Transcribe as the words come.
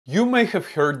You may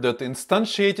have heard that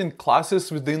instantiating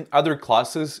classes within other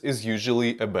classes is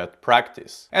usually a bad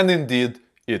practice. And indeed,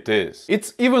 it is.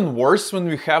 It's even worse when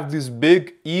we have these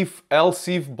big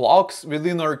if-else-if blocks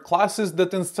within our classes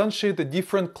that instantiate a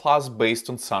different class based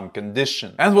on some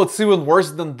condition. And what's even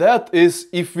worse than that is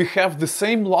if we have the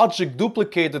same logic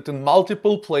duplicated in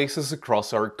multiple places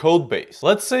across our codebase.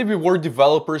 Let's say we were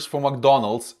developers for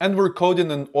McDonald's and we're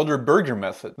coding an order burger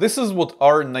method. This is what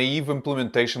our naive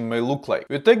implementation may look like.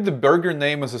 We take the burger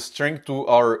name as a string to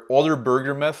our order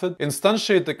burger method,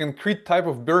 instantiate a concrete type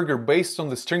of burger based on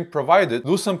the string provided,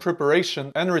 do some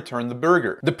preparation and return the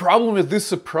burger. The problem with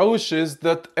this approach is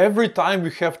that every time we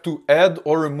have to add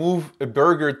or remove a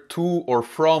burger to or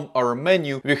from our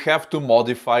menu, we have to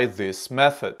modify this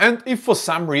method. And if for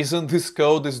some reason this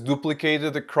code is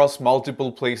duplicated across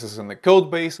multiple places in the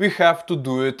code base, we have to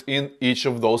do it in each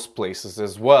of those places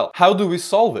as well. How do we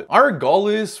solve it? Our goal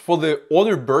is for the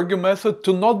order burger method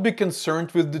to not be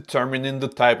concerned with determining the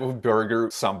type of burger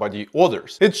somebody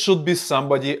orders. It should be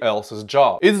somebody else's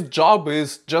job. Its job is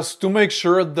just to make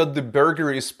sure that the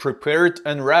burger is prepared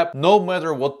and wrapped no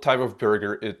matter what type of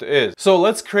burger it is. So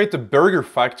let's create a burger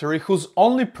factory whose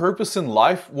only purpose in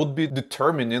life would be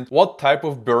determining what type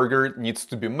of burger needs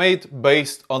to be made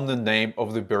based on the name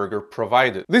of the burger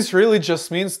provided. This really just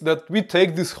means that we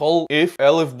take this whole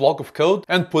if-elif block of code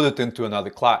and put it into another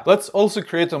class. Let's also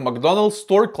create a McDonald's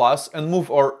store class and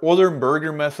move our order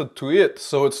burger method to it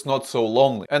so it's not so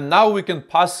lonely. And now we can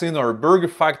pass in our burger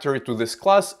factory to this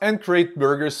class and create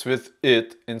burgers with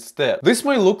it instead. This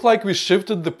may look like we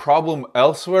shifted the problem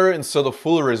elsewhere instead of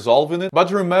fully resolving it,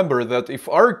 but remember that if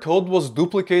our code was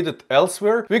duplicated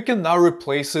elsewhere, we can now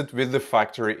replace it with the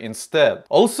factory instead.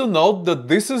 Also note that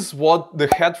this is what the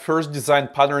Head First Design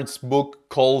Patterns book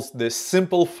calls the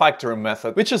simple factory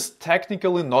method, which is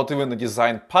technically not even a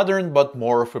design pattern but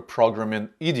more of a programming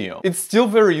idiom. It's still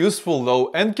very useful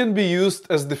though and can be used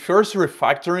as the first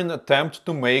refactoring attempt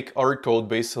to make our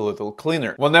codebase a little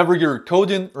cleaner. Whenever you're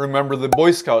coding, remember the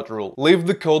Boy Scout rule: leave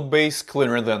the codebase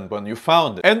cleaner than when you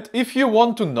found it. And if you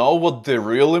want to know what the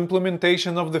real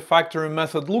implementation of the factory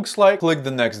method looks like, click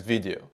the next video.